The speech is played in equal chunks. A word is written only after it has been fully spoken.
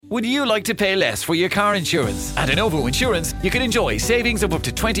Would you like to pay less for your car insurance? At Innovo Insurance, you can enjoy savings of up to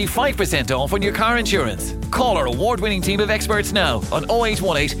 25% off on your car insurance. Call our award-winning team of experts now on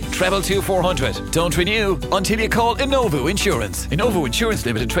 0818 222 400. Don't renew until you call Innovo Insurance. Innovo Insurance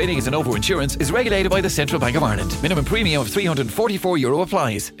Limited, trading as Innovo Insurance, is regulated by the Central Bank of Ireland. Minimum premium of €344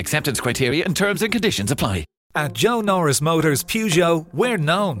 applies. Acceptance criteria and terms and conditions apply. At Joe Norris Motors Peugeot, we're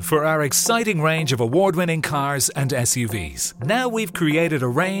known for our exciting range of award-winning cars and SUVs. Now we've created a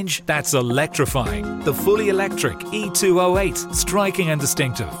range that's electrifying. The fully electric E208, striking and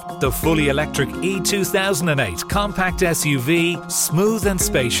distinctive. The fully electric E2008 compact SUV, smooth and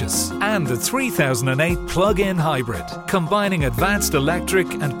spacious. And the 3008 plug-in hybrid, combining advanced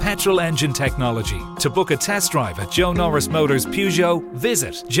electric and petrol engine technology. To book a test drive at Joe Norris Motors Peugeot,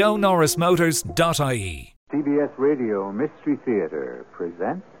 visit joenorrismotors.ie. CBS Radio Mystery Theater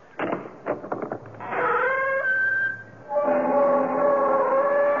presents...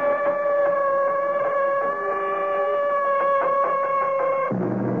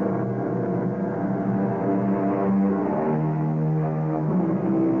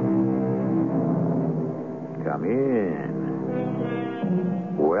 Come in.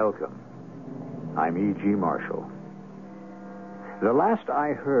 Welcome. I'm E.G. Marshall. The last I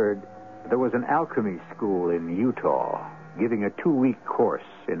heard, there was an alchemy school in Utah giving a 2-week course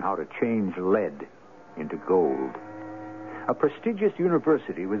in how to change lead into gold. A prestigious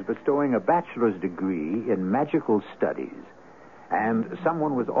university was bestowing a bachelor's degree in magical studies, and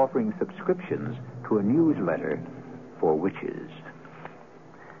someone was offering subscriptions to a newsletter for witches.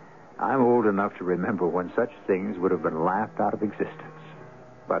 I'm old enough to remember when such things would have been laughed out of existence.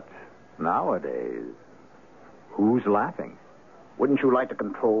 But nowadays, who's laughing? Wouldn't you like to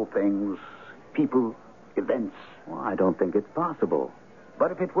control things, people, events? Well, I don't think it's possible.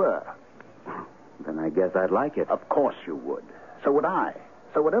 But if it were? Then I guess I'd like it. Of course you would. So would I.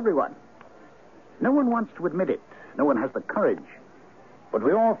 So would everyone. No one wants to admit it. No one has the courage. But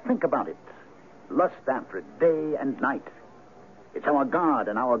we all think about it. Lust after it day and night. It's our God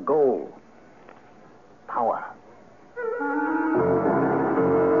and our goal. Power.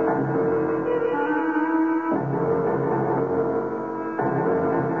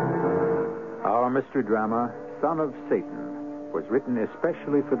 Our mystery drama, Son of Satan, was written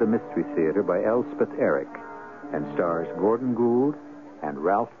especially for the Mystery Theater by Elspeth Eric and stars Gordon Gould and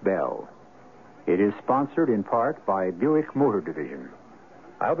Ralph Bell. It is sponsored in part by Buick Motor Division.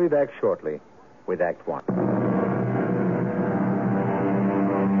 I'll be back shortly with Act One.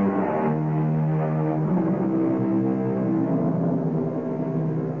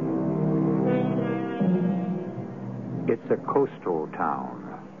 It's a coastal town,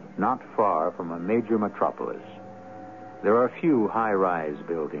 not far from a major metropolis. There are few high-rise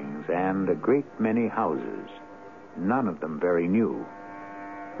buildings and a great many houses, none of them very new.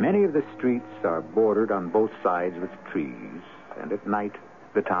 Many of the streets are bordered on both sides with trees, and at night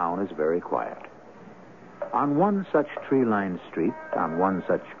the town is very quiet. On one such tree-lined street, on one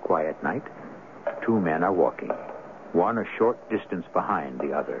such quiet night, 2 men are walking, one a short distance behind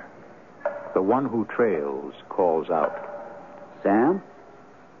the other. The one who trails calls out, Sam?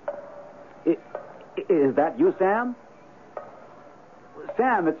 Is that you, Sam?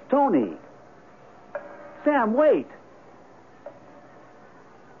 Sam, it's Tony. Sam, wait.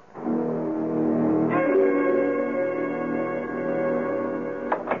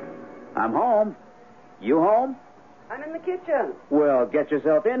 I'm home. You home? I'm in the kitchen. Well, get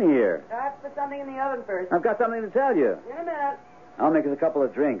yourself in here. I have to put something in the oven first. I've got something to tell you. In a minute. I'll make us a couple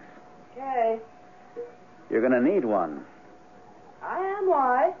of drinks. Okay. You're going to need one. I am.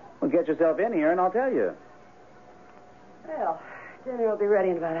 Why? Well, get yourself in here and I'll tell you. Well, dinner will be ready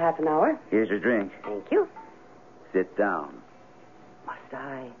in about half an hour. Here's your drink. Thank you. Sit down. Must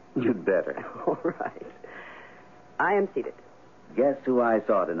I? You'd better. All right. I am seated. Guess who I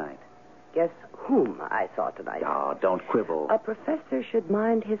saw tonight? Guess whom I saw tonight. Oh, don't quibble. A professor should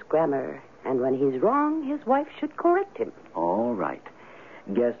mind his grammar, and when he's wrong, his wife should correct him. All right.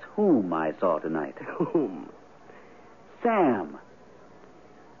 Guess whom I saw tonight? Whom? Sam.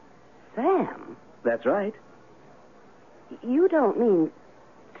 Sam? That's right. You don't mean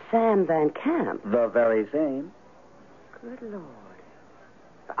Sam Van Camp? The very same. Good Lord.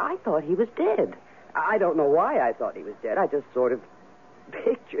 I thought he was dead. I don't know why I thought he was dead. I just sort of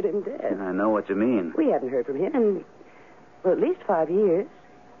pictured him dead. I know what you mean. We haven't heard from him in, well, at least 5 years.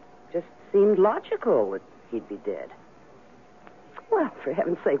 Just seemed logical that he'd be dead. Well, for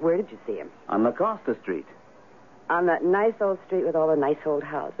heaven's sake, where did you see him? On La Costa Street. On that nice old street with all the nice old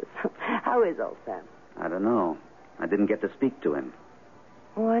houses. How is old Sam? I don't know. I didn't get to speak to him.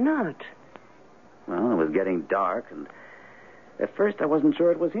 Why not? Well, it was getting dark, and At first, I wasn't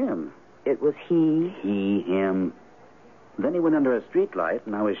sure it was him. It was he. Him. Then he went under a streetlight,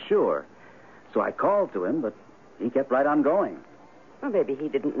 and I was sure. So I called to him, but he kept right on going. Well, maybe he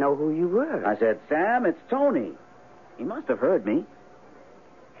didn't know who you were. I said, Sam, it's Tony. He must have heard me.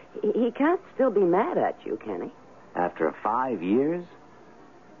 He can't still be mad at you, can he? After 5 years?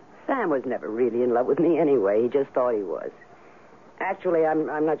 Sam was never really in love with me anyway. He just thought he was. Actually,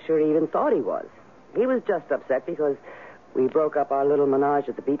 I'm not sure he even thought he was. He was just upset because we broke up our little menage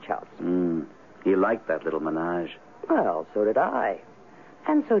at the beach house. He liked that little menage. Well, so did I.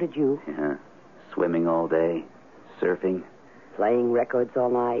 And so did you. Yeah. Swimming all day, surfing. Playing records all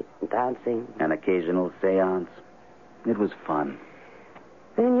night, and dancing. An occasional seance. It was fun.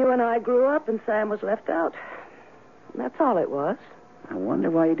 Then you and I grew up, and Sam was left out. That's all it was. I wonder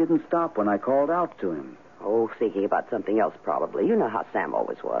why he didn't stop when I called out to him. Oh, thinking about something else, probably. You know how Sam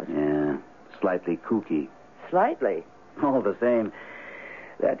always was. Yeah, slightly kooky. Slightly. All the same,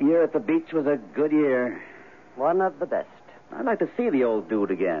 that year at the beach was a good year. One of the best. I'd like to see the old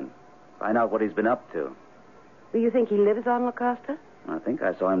dude again. Find out what he's been up to. Do you think he lives on La Costa? I think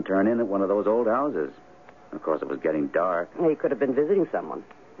I saw him turn in at one of those old houses. Of course, it was getting dark. He could have been visiting someone.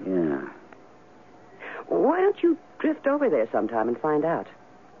 Yeah. Why don't you drift over there sometime and find out?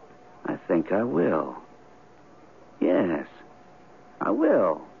 I think I will. Yes, I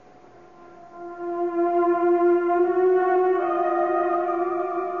will.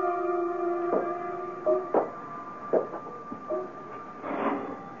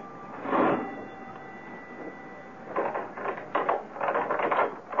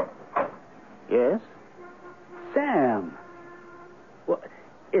 Yes? Sam. Well,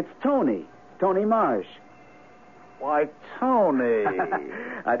 it's Tony. Tony Marsh. Why, Tony.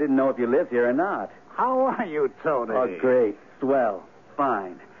 I didn't know if you lived here or not. How are you, Tony? Oh, great. Swell.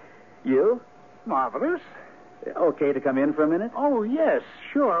 Fine. You? Marvelous. Okay to come in for a minute? Oh, yes,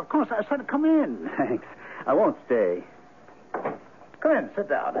 sure. Of course. I said come in. Thanks. I won't stay. Come in. Sit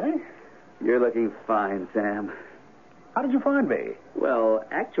down, eh? You're looking fine, Sam. How did you find me? Well,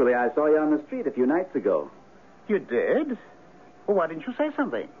 actually, I saw you on the street a few nights ago. You did? Well, why didn't you say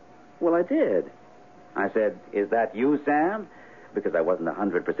something? Well, I did. I said, is that you, Sam? Because I wasn't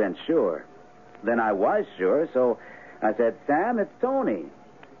 100% sure. Then I was sure, so I said, Sam, it's Tony.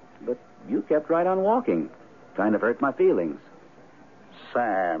 But you kept right on walking. Kind of hurt my feelings.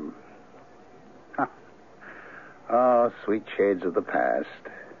 Sam. Huh. Oh, sweet shades of the past.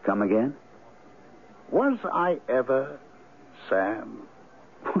 Come again? Was I ever Sam?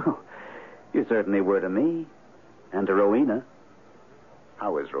 Well, you certainly were to me. And to Rowena.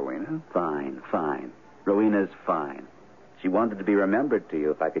 How is Rowena? Fine, fine. Rowena's fine. She wanted to be remembered to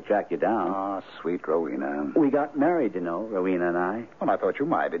you if I could track you down. Oh, sweet Rowena. We got married, you know, Rowena and I. Well, I thought you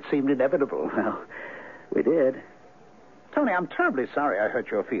might. It seemed inevitable. Well, we did. Tony, I'm terribly sorry I hurt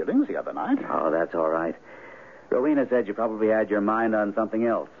your feelings the other night. Oh, that's all right. Rowena said you probably had your mind on something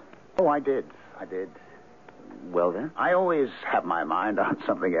else. Oh, I did. Well, then? I always have my mind on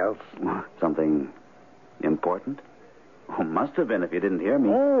something else. Something important? Oh, must have been if you didn't hear me.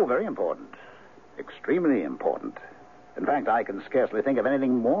 Oh, very important. Extremely important. In fact, I can scarcely think of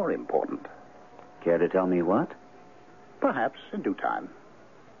anything more important. Care to tell me what? Perhaps in due time.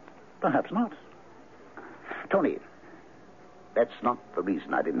 Perhaps not. Tony, that's not the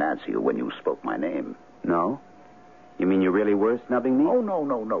reason I didn't answer you when you spoke my name. No? You mean you really were snubbing me? Oh,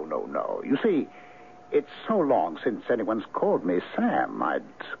 no. You see, it's so long since anyone's called me Sam, I'd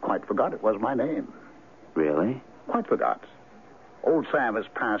quite forgot it was my name. Really? Quite forgot. Old Sam has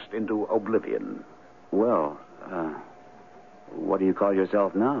passed into oblivion. Well, what do you call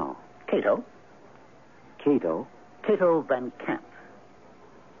yourself now? Cato. Cato? Cato Van Camp.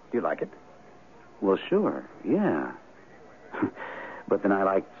 Do you like it? Well, sure, yeah. But then I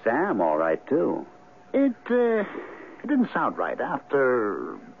liked Sam all right, too. It didn't sound right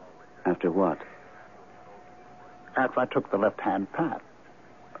after... After what? After I took the left-hand path.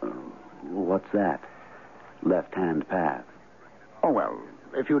 What's that? Left-hand path? Oh, well,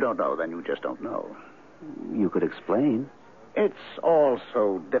 if you don't know, then you just don't know. You could explain. It's all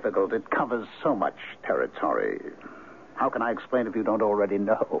so difficult. It covers so much territory. How can I explain if you don't already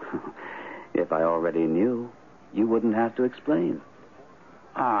know? If I already knew, you wouldn't have to explain.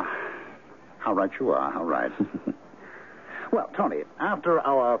 Ah, how right you are, how right. Well, Tony, after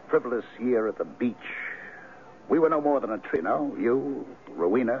our frivolous year at the beach, we were no more than a trio, no? You,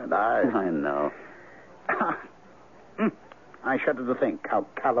 Rowena, and I. I know. I shudder to think how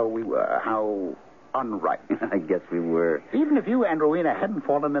callow we were, how unripe. I guess we were. Even if you and Rowena hadn't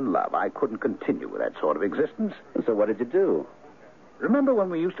fallen in love, I couldn't continue with that sort of existence. So what did you do? Remember when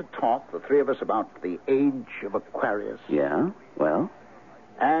we used to talk, the three of us, about the age of Aquarius? Yeah? Well?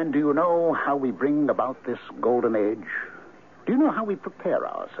 And do you know how we bring about this golden age? Do you know how we prepare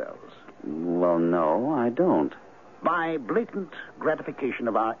ourselves? Well, no, I don't. By blatant gratification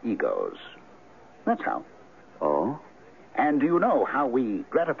of our egos. That's how. Oh? And do you know how we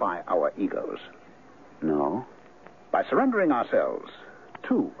gratify our egos? No. By surrendering ourselves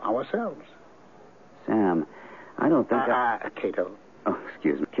to ourselves. Sam, I don't think Cato. Oh,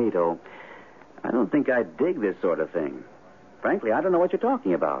 excuse me, Cato. I don't think I dig this sort of thing. Frankly, I don't know what you're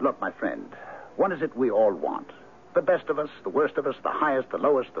talking about. Look, my friend, what is it we all want? The best of us, the worst of us, the highest, the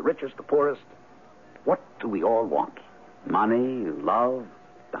lowest, the richest, the poorest. What do we all want? Money, love,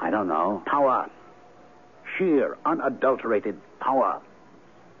 I don't know. Power. Sheer, unadulterated power.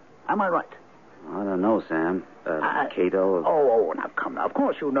 Am I right? I don't know, Sam. Cato. Oh, now come now. Of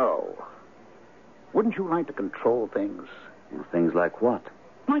course you know. Wouldn't you like to control things? Well, things like what?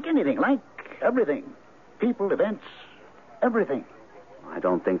 Like anything, like everything. People, events, everything. I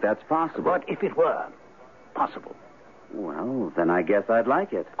don't think that's possible. But if it were possible. Well, then I guess I'd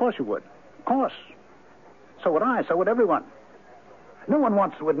like it. Of course you would. Of course. So would I. So would everyone. No one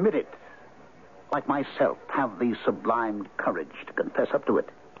wants to admit it. Like myself, have the sublime courage to confess up to it.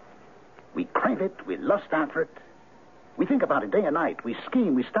 We crave it. We lust after it. We think about it day and night. We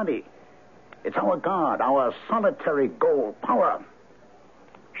scheme. We study. It's our God, our solitary goal. Power.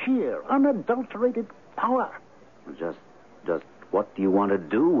 Sheer, unadulterated power. Just what do you want to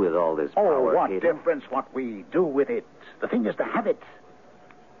do with all this power, Oh, what Cato? difference what we do with it. The thing is to have it.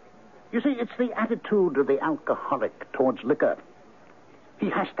 You see, it's the attitude of the alcoholic towards liquor. He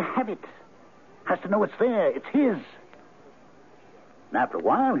has to have it. Has to know it's there. It's his. And after a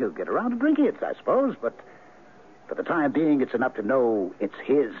while, he'll get around to drinking it, I suppose. But for the time being, it's enough to know it's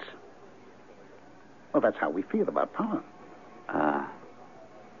his. Well, that's how we feel about power.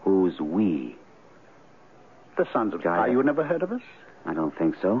 Who's we? The sons of Gaia. You never heard of us? I don't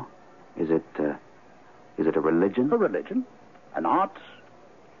think so. Is it a religion? A religion, an art,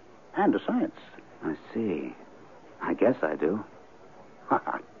 and a science. I see. I guess I do.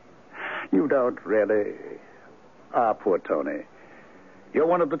 You don't really. Ah, poor Tony. You're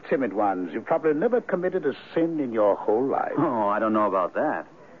one of the timid ones. You've probably never committed a sin in your whole life. Oh, I don't know about that.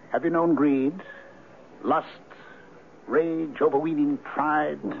 Have you known greed, lust, rage, overweening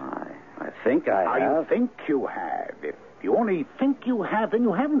pride? I think I have. You think you have. If you only think you have, then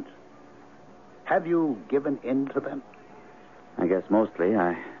you haven't. Have you given in to them? I guess mostly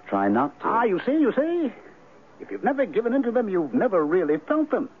I try not to. You see? If you've never given in to them, you've never really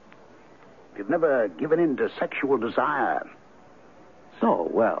felt them. If you've never given in to sexual desire. So,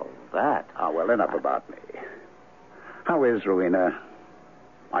 well, that. Well, enough about me. How is Rowena?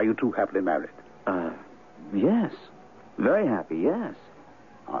 Are you two happily married? Yes. Very happy, yes.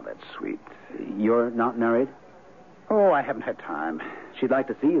 Oh, that's sweet. You're not married? Oh, I haven't had time. She'd like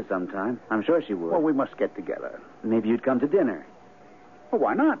to see you sometime. I'm sure she would. Well, we must get together. Maybe you'd come to dinner. Well,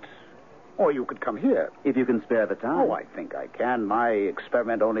 why not? Or you could come here. If you can spare the time. Oh, I think I can. My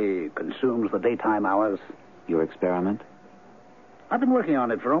experiment only consumes the daytime hours. Your experiment? I've been working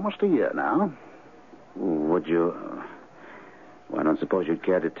on it for almost a year now. Would you... Well, I don't suppose you'd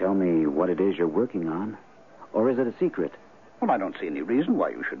care to tell me what it is you're working on. Or is it a secret? Well, I don't see any reason why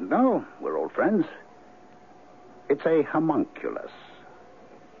you shouldn't know. We're old friends. It's a homunculus.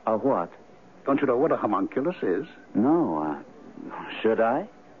 A what? Don't you know what a homunculus is? No, should I?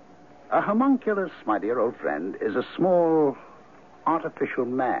 A homunculus, my dear old friend, is a small artificial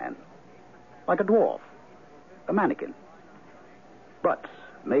man. Like a dwarf. A mannequin. But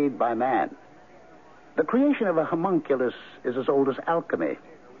made by man. The creation of a homunculus is as old as alchemy.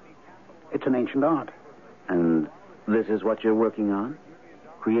 It's an ancient art. And this is what you're working on?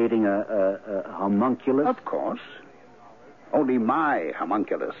 Creating a homunculus? Of course. Only my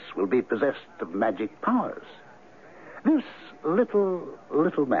homunculus will be possessed of magic powers. This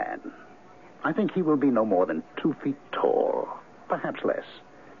little man, I think he will be no more than 2 feet tall, perhaps less.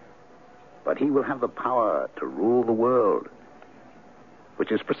 But he will have the power to rule the world,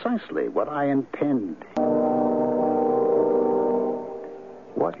 which is precisely what I intend.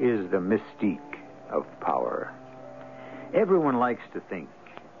 What is the mystique of power? Everyone likes to think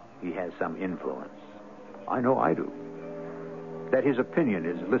he has some influence. I know I do. That his opinion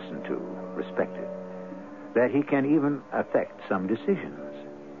is listened to, respected. That he can even affect some decisions.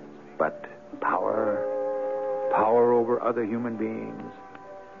 But power over other human beings,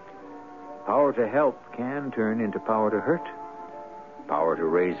 power to help can turn into power to hurt. Power to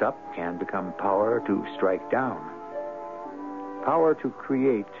raise up can become power to strike down. Power to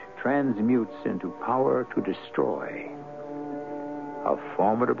create transmutes into power to destroy. A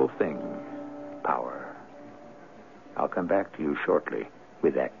formidable thing, power. I'll come back to you shortly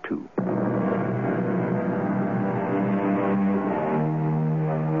with Act Two.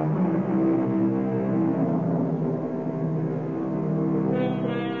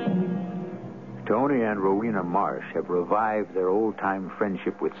 Tony and Rowena Marsh have revived their old-time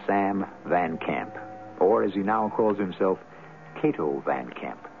friendship with Sam Van Camp, or as he now calls himself, Cato Van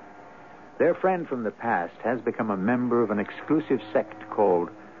Camp. Their friend from the past has become a member of an exclusive sect called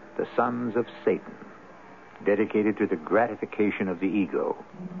the Sons of Satan, dedicated to the gratification of the ego,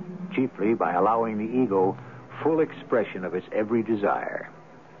 chiefly by allowing the ego full expression of its every desire.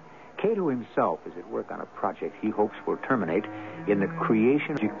 Cato himself is at work on a project he hopes will terminate in the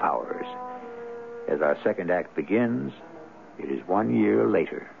creation of magic powers. As our second act begins, it is 1 year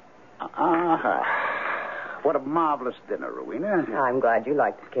later. What a marvelous dinner, Rowena. I'm glad you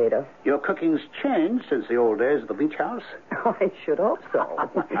liked it, Cato. Your cooking's changed since the old days of the beach house. I should hope so.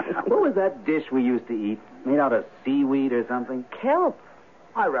 What was that dish we used to eat? Made out of seaweed or something? Kelp.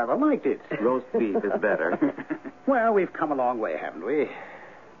 I rather liked it. Roast beef is better. Well, we've come a long way, haven't we?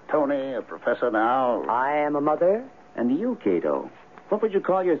 Tony, a professor now. I am a mother. And you, Cato, what would you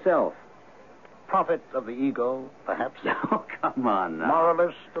call yourself? Prophet of the ego, perhaps. Oh, come on now.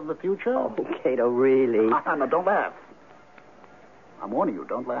 Moralist of the future. Oh, Cato, really? No, don't laugh. I'm warning you,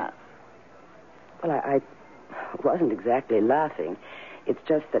 don't laugh. Well, I wasn't exactly laughing. It's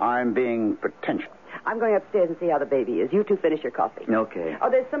just that... I'm being pretentious. I'm going upstairs and see how the baby is. You two finish your coffee. Okay. Oh,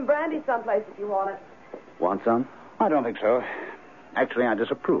 there's some brandy someplace if you want it. Want some? I don't think so. Actually, I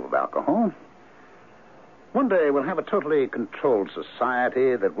disapprove of alcohol. One day we'll have a totally controlled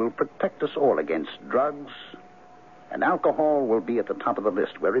society that will protect us all against drugs, and alcohol will be at the top of the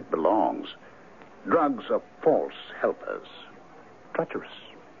list where it belongs. Drugs are false helpers, treacherous.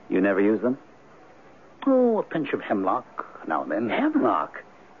 You never use them? Oh, a pinch of hemlock now and then. Hemlock?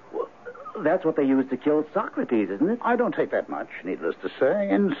 Well, that's what they used to kill Socrates, isn't it? I don't take that much, needless to say.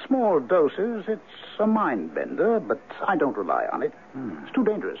 In small doses, it's a mind bender, but I don't rely on it. It's too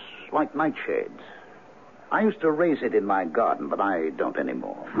dangerous, like nightshades. I used to raise it in my garden, but I don't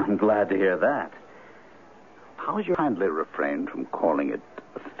anymore. I'm glad to hear that. How would you kindly refrain from calling it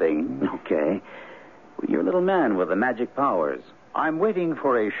a thing? Okay. Well, you're a little man with the magic powers. I'm waiting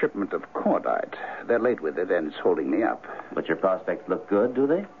for a shipment of cordite. They're late with it, and it's holding me up. But your prospects look good, do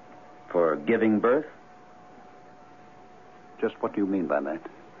they? For giving birth? Just what do you mean by that?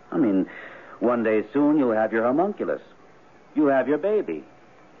 I mean, one day soon you'll have your homunculus. You'll have your baby.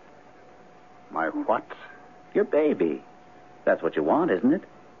 My what? Your baby. That's what you want, isn't it?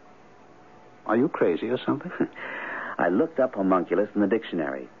 Are you crazy or something? I looked up homunculus in the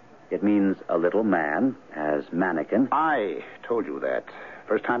dictionary. It means a little man, as mannequin. I told you that.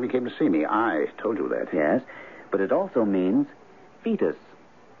 First time you came to see me, I told you that. Yes, but it also means fetus.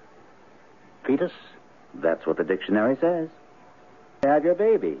 Fetus? That's what the dictionary says. You have your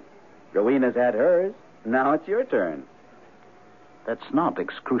baby. Rowena's had hers. Now it's your turn. That's not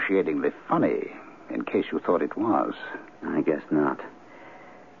excruciatingly funny, in case you thought it was. I guess not.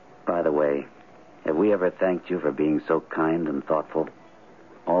 By the way, have we ever thanked you for being so kind and thoughtful?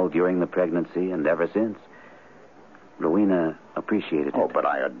 All during the pregnancy and ever since. Rowena appreciated it. Oh, but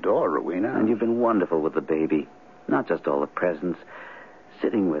I adore Rowena. And you've been wonderful with the baby. Not just all the presents,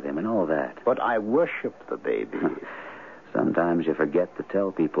 sitting with him and all that. But I worship the baby. Sometimes you forget to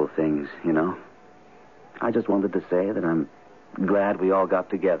tell people things, you know. I just wanted to say that I'm glad we all got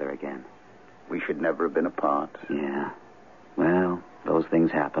together again. We should never have been apart. Yeah. Well, those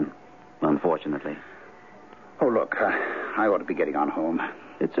things happen, unfortunately. Oh, look, I ought to be getting on home.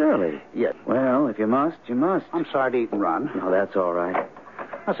 It's early. Yes. Well, if you must, you must. I'm sorry to eat and run. No, that's all right.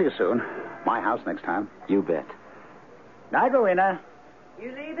 I'll see you soon. My house next time. You bet. Night, Rowena.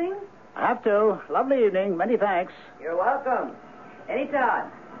 You leaving? I have to. Lovely evening. Many thanks. You're welcome.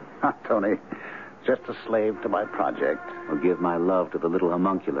 Anytime. Tony, just a slave to my project. I'll give my love to the little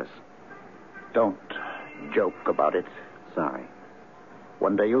homunculus. Don't joke about it. Sorry.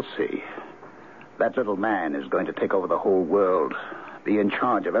 One day you'll see. That little man is going to take over the whole world, be in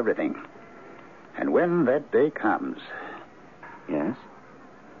charge of everything. And when that day comes... Yes?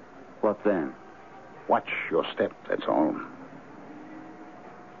 What then? Watch your step, that's all.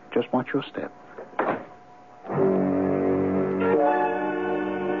 Just watch your step.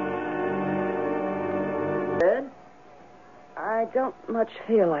 Ed? I don't much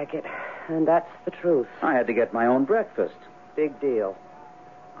feel like it, and that's the truth. I had to get my own breakfast. Big deal.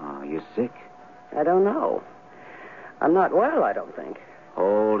 Oh, you sick? I don't know. I'm not well, I don't think.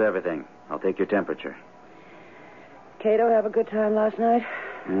 Hold everything. I'll take your temperature. Cato have a good time last night?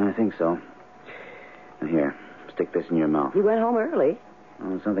 Yeah, I think so. And here, stick this in your mouth. He went home early.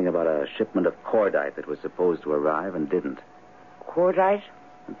 Oh, something about a shipment of cordite that was supposed to arrive and didn't. Cordite?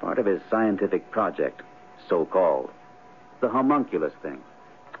 And part of his scientific project, so-called. The homunculus thing.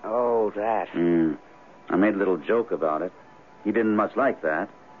 Oh, that. I made a little joke about it. He didn't much like that.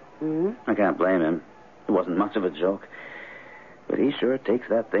 I can't blame him. It wasn't much of a joke. But he sure takes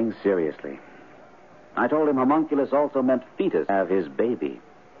that thing seriously. I told him homunculus also meant fetus, have his baby.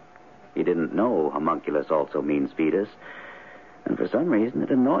 He didn't know homunculus also means fetus. And for some reason, it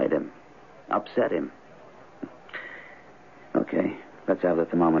annoyed him. Upset him. Okay, let's have the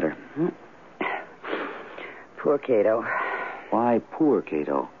thermometer. Poor Cato. Why poor,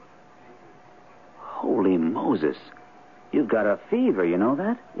 Cato? Holy Moses. You've got a fever, you know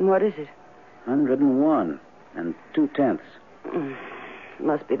that? What is it? 101 and 2/10.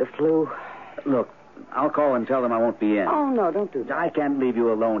 Must be the flu. Look, I'll call and tell them I won't be in. Oh, no, don't do that. I can't leave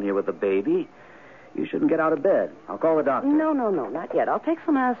you alone here with the baby. You shouldn't get out of bed. I'll call the doctor. No, not yet. I'll take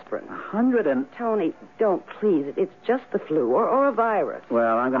some aspirin. 100 and... Tony, don't, please. It's just the flu or a virus.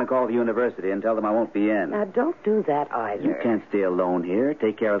 Well, I'm going to call the university and tell them I won't be in. Now, don't do that either. You can't stay alone here.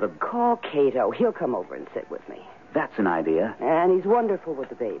 Take care of the... Call Cato. He'll come over and sit with me. That's an idea. And he's wonderful with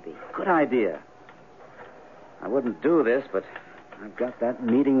the baby. Good idea. I wouldn't do this, but I've got that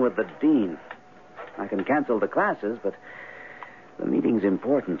meeting with the dean. I can cancel the classes, but the meeting's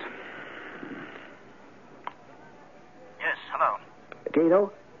important. Yes, hello.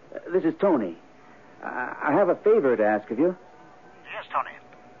 Cato, this is Tony. I have a favor to ask of you. Yes, Tony.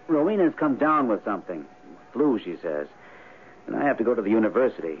 Rowena's come down with something. Flu, she says. And I have to go to the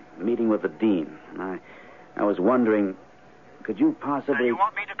university, meeting with the dean. I was wondering, could you possibly... You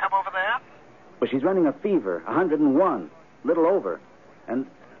want me to come over there? Well, she's running a fever, 101, little over. And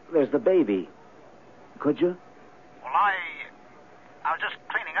there's the baby. Could you? Well, I was just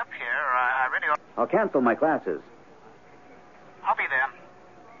cleaning up here. I really... I'll cancel my classes. I'll be there.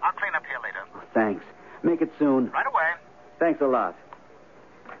 I'll clean up here later. Oh, thanks. Make it soon. Right away. Thanks a lot.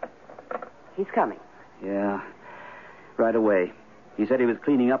 He's coming. Yeah, right away. He said he was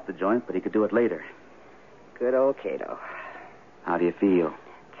cleaning up the joint, but he could do it later. Good old Cato. How do you feel?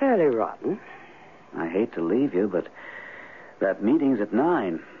 Fairly rotten. I hate to leave you, but that meeting's at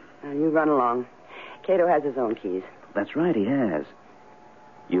 9. Now, you run along. Cato has his own keys. That's right, he has.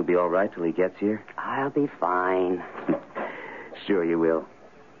 You'll be all right till he gets here? I'll be fine. Sure you will.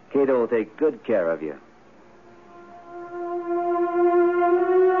 Cato will take good care of you.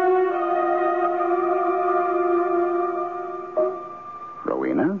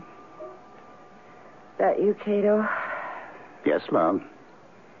 Rowena? That you, Cato? Yes, love.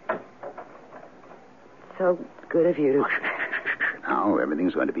 So good of you to... Now,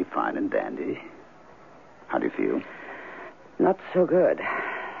 everything's going to be fine and dandy. How do you feel? Not so good.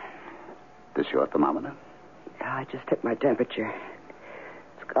 This your thermometer? I just took my temperature.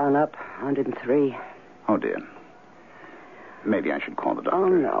 It's gone up 103. Oh, dear. Maybe I should call the doctor. Oh,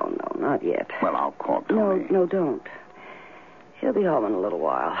 no, not yet. Well, I'll call Tony. No, don't. He'll be home in a little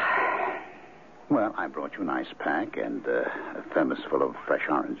while. Well, I brought you an ice pack and a thermos full of fresh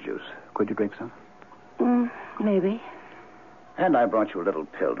orange juice. Could you drink some? Maybe. And I brought you a little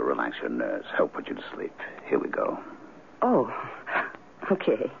pill to relax your nerves, help put you to sleep. Here we go. Oh,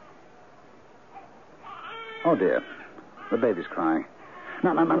 okay. Oh, dear. The baby's crying.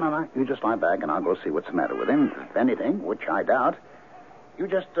 No. You just lie back and I'll go see what's the matter with him. If anything, which I doubt. You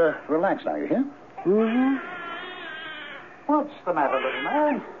just relax now, you hear? Mm-hmm. What's the matter, little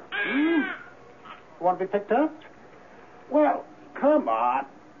man? You want to be picked up? Well, come on.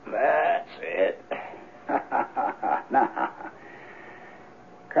 That's it. Now.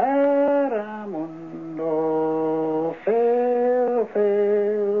 Caramundo, fail.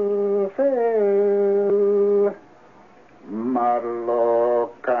 Marlo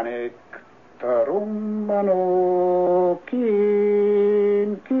canik tarumbano,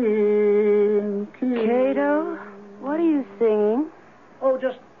 kin. Cato, what are you singing? Oh,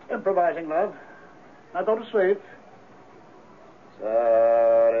 just improvising, love. Now go to sleep.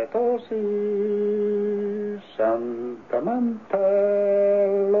 Saretosi, Santa Manta,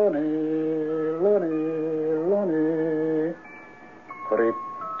 Lone,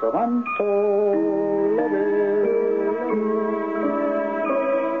 Cryptomanto,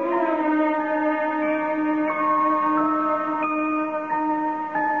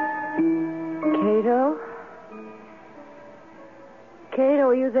 Cato,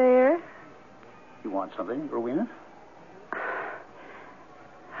 are you there? You want something, Rowena?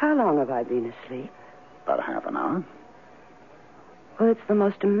 How long have I been asleep? About a half an hour. Well, it's the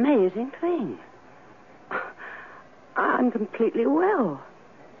most amazing thing. I'm completely well.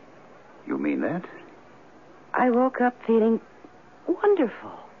 You mean that? I woke up feeling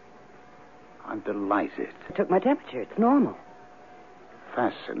wonderful. I'm delighted. I took my temperature. It's normal.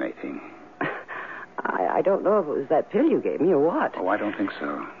 Fascinating. I don't know if it was that pill you gave me or what. Oh, I don't think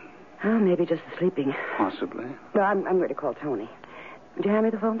so. Oh, maybe just the sleeping. Possibly. No, I'm going to call Tony. Would you hand me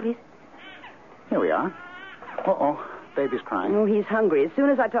the phone, please? Here we are. Uh-oh. Baby's crying. Oh, he's hungry. As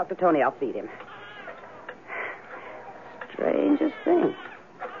soon as I talk to Tony, I'll feed him. Strangest thing.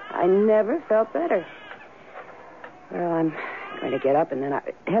 I never felt better. Well, I'm going to get up and then I...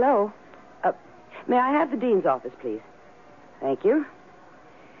 Hello? May I have the dean's office, please? Thank you.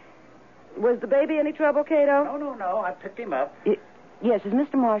 Was the baby any trouble, Cato? No. I picked him up. Yes, is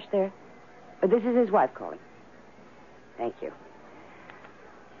Mr. Marsh there? This is his wife calling. Thank you.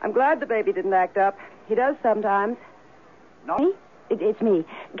 I'm glad the baby didn't act up. He does sometimes. No? Me? It's me.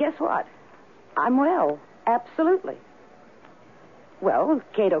 Guess what? I'm well. Absolutely. Well,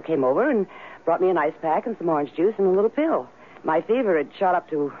 Cato came over and brought me an ice pack and some orange juice and a little pill. My fever had shot up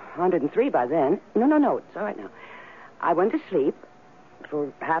to 103 by then. No. It's all right now. I went to sleep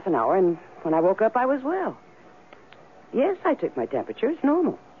for half an hour, and when I woke up, I was well. Yes, I took my temperature. It's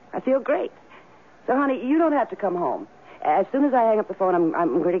normal. I feel great. So, honey, you don't have to come home. As soon as I hang up the phone,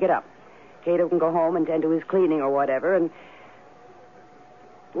 I'm going to get up. Cato can go home and tend to his cleaning or whatever, and...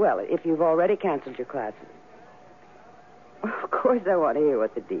 Well, if you've already canceled your classes. Of course I want to hear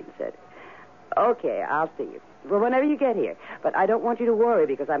what the dean said. Okay, I'll see you. Well, whenever you get here. But I don't want you to worry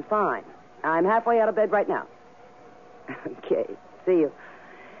because I'm fine. I'm halfway out of bed right now. Okay, see you.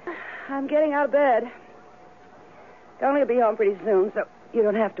 I'm getting out of bed. Tony will be home pretty soon, so you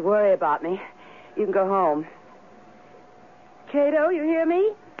don't have to worry about me. You can go home. Cato, you hear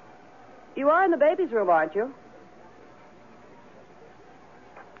me? You are in the baby's room, aren't you?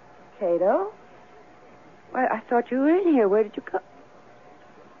 Cato? Why, I thought you were in here. Where did you go?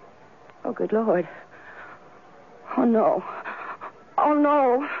 Oh, good Lord. Oh, no. Oh,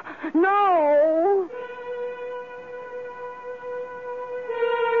 no. No!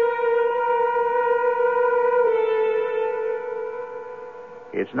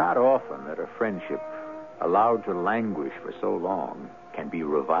 It's not often that a friendship allowed to languish for so long can be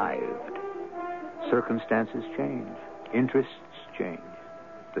revived. Circumstances change. Interests change.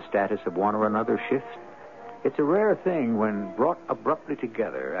 The status of one or another shifts. It's a rare thing when brought abruptly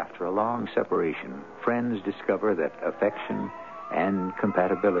together after a long separation, friends discover that affection and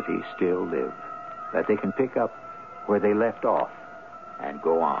compatibility still live, that they can pick up where they left off and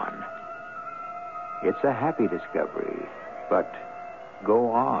go on. It's a happy discovery, but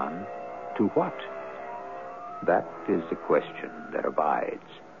go on to what? That is the question that abides.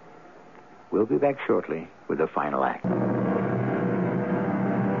 We'll be back shortly with the final act.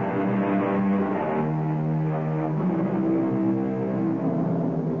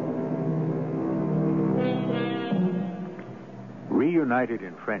 Reunited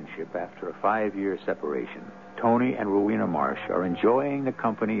in friendship after a 5-year separation, Tony and Rowena Marsh are enjoying the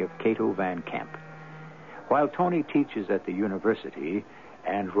company of Cato Van Camp. While Tony teaches at the university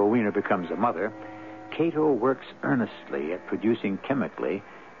and Rowena becomes a mother, Cato works earnestly at producing chemically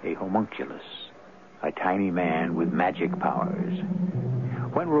a homunculus, a tiny man with magic powers.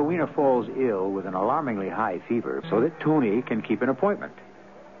 When Rowena falls ill with an alarmingly high fever so that Tony can keep an appointment.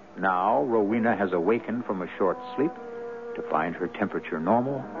 Now Rowena has awakened from a short sleep to find her temperature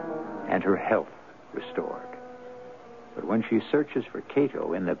normal and her health restored. But when she searches for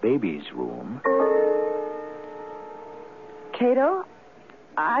Cato in the baby's room... Cato?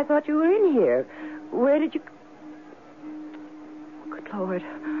 I thought you were in here. Where did you... Good Lord.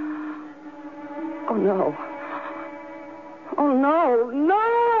 Oh, no. Oh, no. No!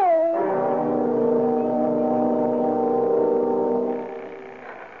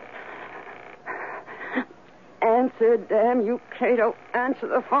 Answer, damn you, Cato. Answer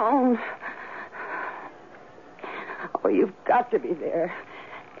the phone. Oh, you've got to be there.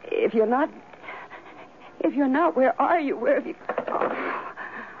 If you're not, where are you? Where have you... Oh,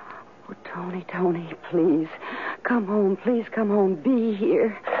 Tony, please. Come home. Please come home. Be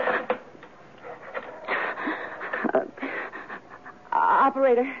here.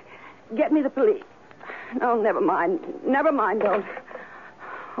 Operator, get me the police. No, never mind. Don't.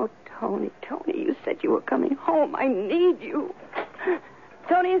 Oh, Tony, you said you were coming home. I need you.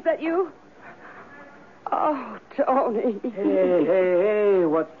 Tony, is that you? Oh, Tony. Hey,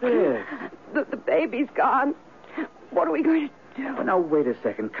 what's this? The baby's gone. What are we going to do? Now, wait a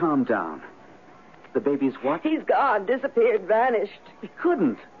second. Calm down. The baby's what? He's gone, disappeared, vanished. He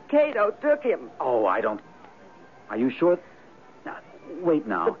couldn't. Cato took him. Oh, I don't... Are you sure? Now, Wait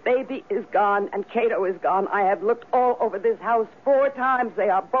now. The baby is gone, and Cato is gone. I have looked all over this house 4 times. They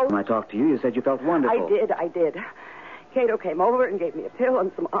are both... When I talked to you, you said you felt wonderful. I did. Cato came over and gave me a pill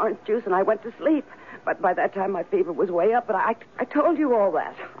and some orange juice, and I went to sleep. But by that time, my fever was way up, but I told you all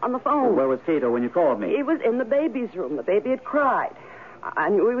that on the phone. Well, where was Cato when you called me? He was in the baby's room. The baby had cried. I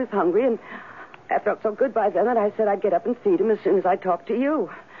knew he was hungry, and I felt so good by then that I said I'd get up and feed him as soon as I talked to you.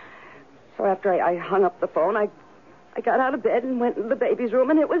 So after I hung up the phone, I got out of bed and went into the baby's room,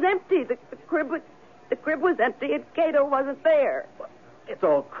 and it was empty. The crib was empty, and Cato wasn't there. It's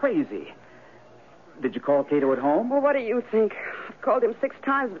all crazy. Did you call Cato at home? Well, what do you think? I've called him 6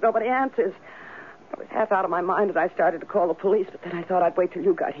 times, but nobody answers. I was half out of my mind, and I started to call the police, but then I thought I'd wait till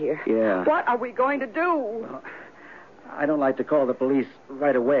you got here. Yeah. What are we going to do? Well, I don't like to call the police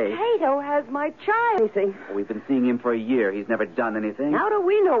right away. Cato has my child. Anything. We've been seeing him for a year. He's never done anything. How do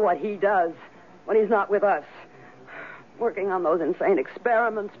we know what he does when he's not with us? Working on those insane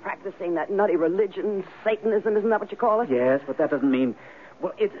experiments, practicing that nutty religion, Satanism, isn't that what you call it? Yes, but that doesn't mean...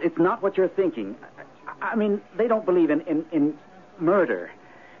 Well, it's not what you're thinking. I mean, they don't believe in murder.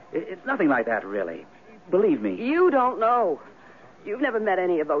 It's nothing like that, really. Believe me. You don't know. You've never met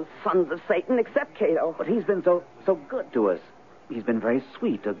any of those sons of Satan except Cato. But he's been so good to us. He's been very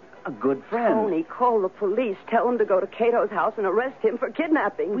sweet, a good friend. Tony, call the police. Tell them to go to Cato's house and arrest him for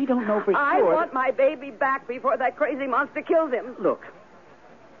kidnapping. We don't know for sure. I want my baby back before that crazy monster kills him. Look,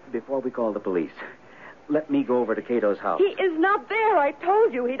 before we call the police, let me go over to Cato's house. He is not there. I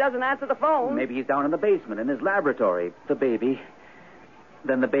told you he doesn't answer the phone. Maybe he's down in the basement in his laboratory. The baby.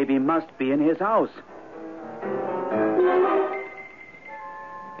 Then the baby must be in his house.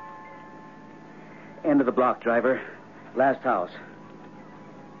 End of the block, driver. Last house.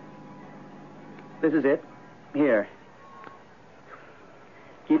 This is it. Here.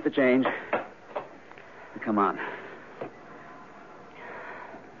 Keep the change. Come on.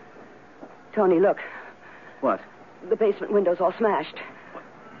 Tony, look. What? The basement window's all smashed.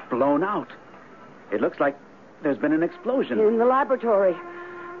 Blown out. It looks like there's been an explosion. In the laboratory.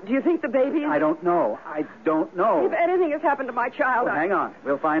 Do you think the baby is... I don't know. If anything has happened to my child... Well, hang on.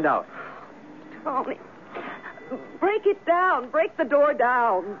 We'll find out. Tony, break it down. Break the door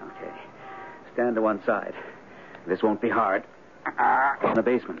down. Okay. Stand to one side. This won't be hard. In the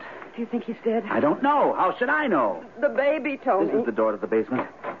basement. Do you think he's dead? I don't know. How should I know? The baby, Tony. This is the door to the basement.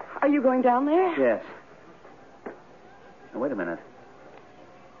 Are you going down there? Yes. Now, wait a minute.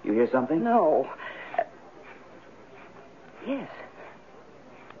 You hear something? No. Yes.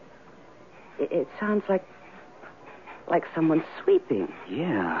 It sounds like someone sweeping.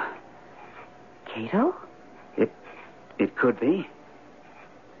 Yeah. Cato? It could be.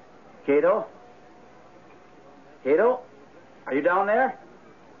 Cato? Cato? Are you down there?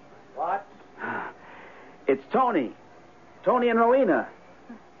 What? It's Tony. Tony and Rowena.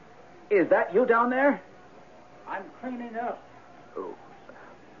 Is that you down there? I'm cleaning up.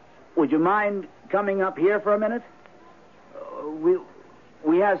 Would you mind coming up here for a minute?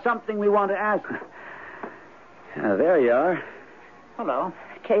 We have something we want to ask. There you are. Hello.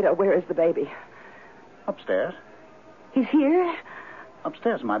 Cato, where is the baby? Upstairs. He's here?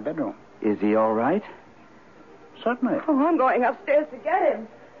 Upstairs in my bedroom. Is he all right? Certainly. Oh, I'm going upstairs to get him.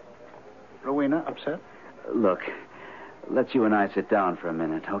 Rowena, upset? Look, let's you and I sit down for a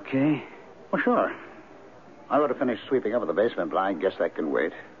minute, okay? Well, sure. I ought to finish sweeping up in the basement, but I guess that can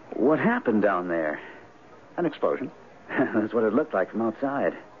wait. What happened down there? An explosion. That's what it looked like from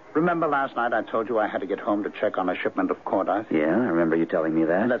outside. Remember last night I told you I had to get home to check on a shipment of cordite? Yeah, I remember you telling me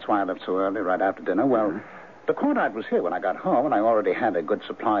that. And that's why I left so early, right after dinner. Well, the cordite was here when I got home, and I already had a good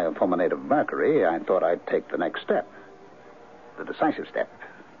supply of fulminate of mercury. I thought I'd take the next step. The decisive step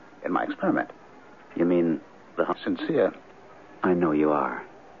in my experiment. You mean the... Sincere. I know you are.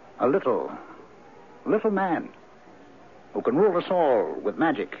 A little man who can rule us all with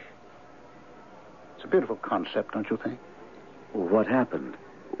magic. It's a beautiful concept, don't you think? What happened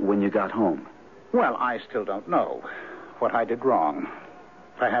when you got home? Well, I still don't know what I did wrong.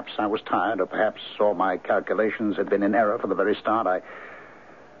 Perhaps I was tired, or perhaps all my calculations had been in error from the very start.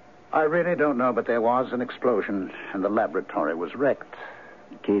 I really don't know, but there was an explosion, and the laboratory was wrecked.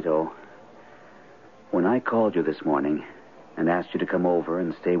 Cato, when I called you this morning and asked you to come over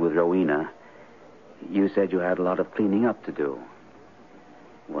and stay with Rowena, you said you had a lot of cleaning up to do.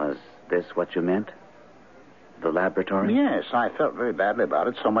 Was this what you meant? The laboratory? Yes, I felt very badly about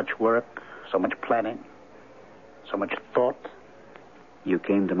it. So much work, so much planning, so much thought. You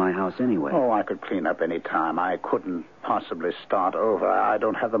came to my house anyway. Oh, I could clean up any time. I couldn't possibly start over. I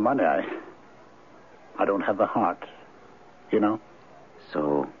don't have the money. I don't have the heart. You know?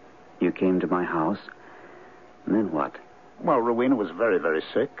 So, you came to my house, and then what? Well, Rowena was very, very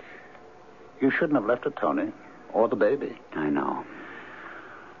sick. You shouldn't have left her, Tony, or the baby. I know.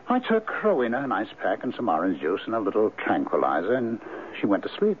 I took Rowena an ice pack and some orange juice and a little tranquilizer, and she went to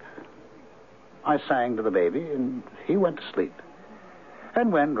sleep. I sang to the baby, and he went to sleep.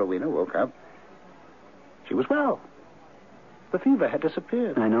 And when Rowena woke up, she was well. The fever had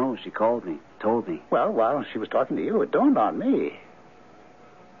disappeared. I know. She called me, told me. Well, while she was talking to you, it dawned on me.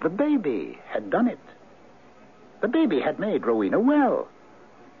 The baby had done it. The baby had made Rowena well.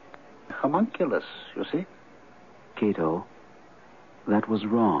 Homunculus, you see. Cato, that was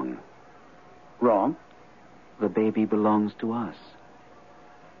wrong. Wrong? The baby belongs to us.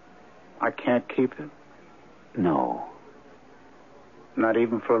 I can't keep it? No. Not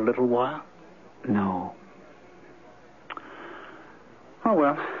even for a little while? No. Oh,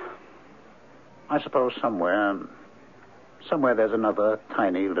 well. I suppose somewhere there's another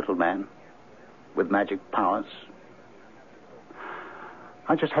tiny little man with magic powers.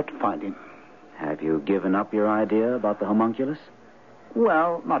 I just have to find him. Have you given up your idea about the homunculus?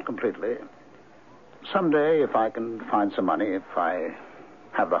 Well, not completely. Someday, if I can find some money, if I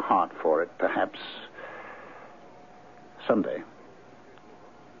have the heart for it, perhaps someday.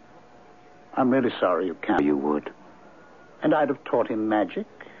 I'm really sorry you can't. You would. And I'd have taught him magic.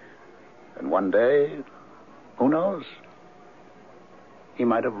 And one day, who knows? He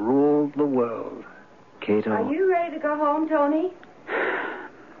might have ruled the world. Cato. Are you ready to go home, Tony?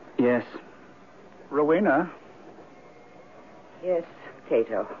 Yes. Rowena, Yes,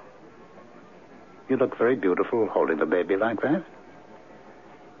 Cato. you look very beautiful holding the baby like that.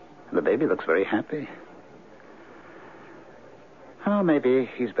 And the baby looks very happy. Oh, maybe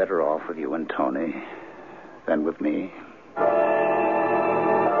he's better off with you and Tony than with me.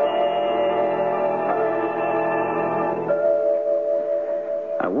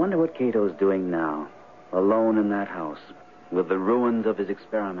 I wonder what Cato's doing now, alone in that house, with the ruins of his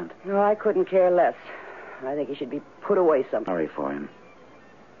experiment. No, I couldn't care less. I think he should be put away sometime. Sorry for him.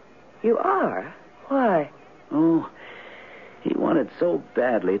 You are? Why? Oh, he wanted so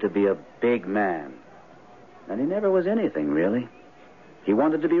badly to be a big man. And he never was anything, really. He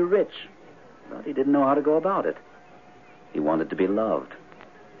wanted to be rich, but he didn't know how to go about it. He wanted to be loved,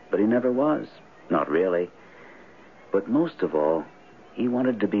 but he never was. Not really. But most of all, he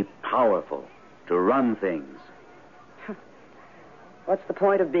wanted to be powerful, to run things. What's the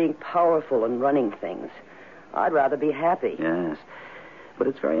point of being powerful and running things? I'd rather be happy. Yes, but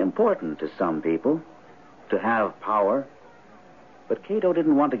it's very important to some people to have power. But Cato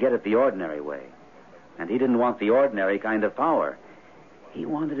didn't want to get it the ordinary way. And he didn't want the ordinary kind of power. He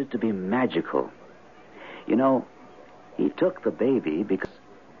wanted it to be magical. You know, he took the baby because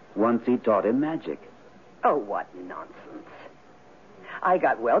once he taught him magic. Oh, what nonsense. I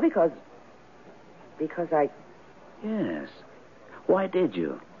got well because I... Yes. Why did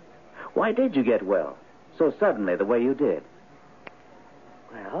you? Why did you get well so suddenly the way you did?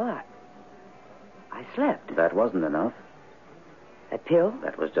 Well, I slept. That wasn't enough. That pill?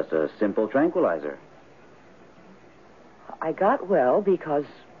 That was just a simple tranquilizer. I got well because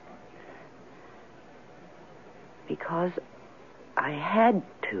I had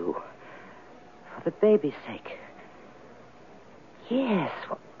to. For the baby's sake. Yes.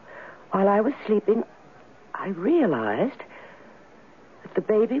 While I was sleeping, I realized that the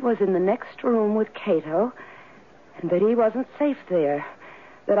baby was in the next room with Cato and that he wasn't safe there.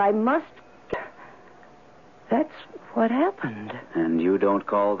 That I must... That's what happened. And you don't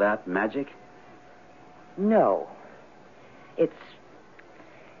call that magic? No. It's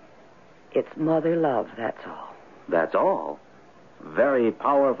mother love, that's all. That's all? Very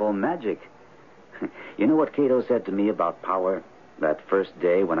powerful magic. You know what Cato said to me about power that first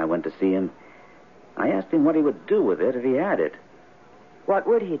day when I went to see him? I asked him what he would do with it if he had it. What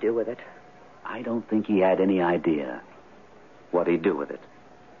would he do with it? I don't think he had any idea what he'd do with it.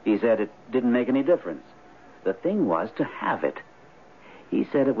 He said it didn't make any difference. The thing was to have it. He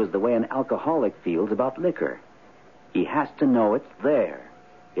said it was the way an alcoholic feels about liquor. He has to know it's there.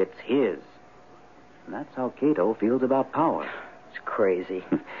 It's his. And that's how Cato feels about power. It's crazy.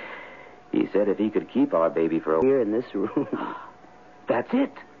 He said if he could keep our baby for a Here in this room. That's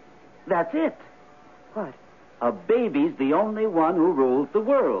it. That's it. What? A baby's the only one who rules the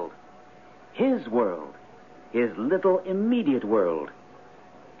world. His world. His little immediate world.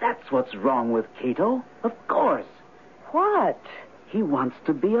 That's what's wrong with Cato. Of course. What? He wants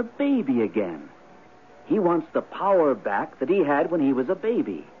to be a baby again. He wants the power back that he had when he was a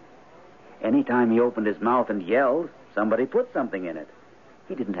baby. Anytime he opened his mouth and yelled, somebody put something in it.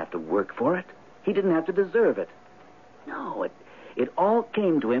 He didn't have to work for it. He didn't have to deserve it. No, it all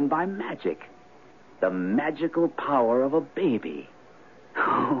came to him by magic. The magical power of a baby.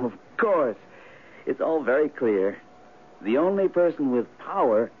 Oh, of course. It's all very clear. The only person with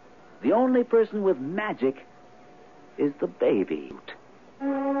power, the only person with magic, is the baby.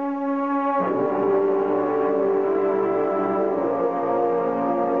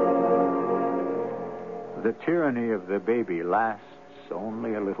 The tyranny of the baby lasts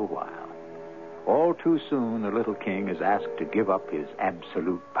only a little while. All too soon, the little king is asked to give up his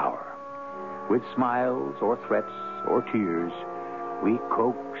absolute power. With smiles or threats or tears, we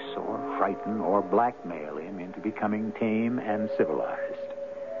coax or frighten or blackmail him into becoming tame and civilized.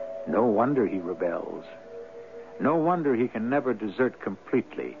 No wonder he rebels. No wonder he can never desert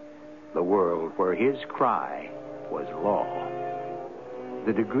completely the world where his cry was law.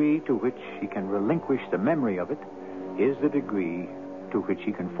 The degree to which he can relinquish the memory of it is the degree to which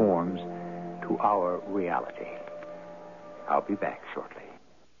he conforms to our reality. I'll be back shortly.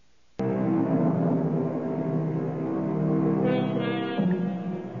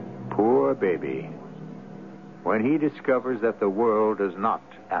 Poor baby. When he discovers that the world does not,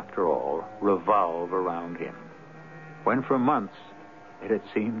 after all, revolve around him. When for months it had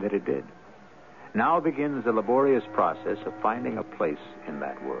seemed that it did. Now begins the laborious process of finding a place in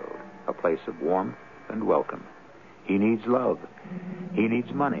that world, a place of warmth and welcome. He needs love. He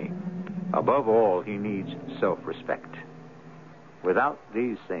needs money. Above all, he needs self-respect. Without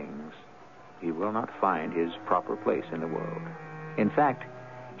these things, he will not find his proper place in the world. In fact,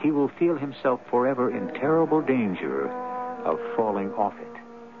 he will feel himself forever in terrible danger of falling off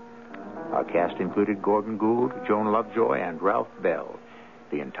it. Our cast included Gordon Gould, Joan Lovejoy, and Ralph Bell.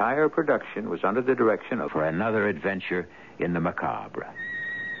 The entire production was under the direction of... For another adventure in the macabre.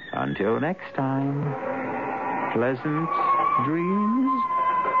 Until next time, pleasant dreams.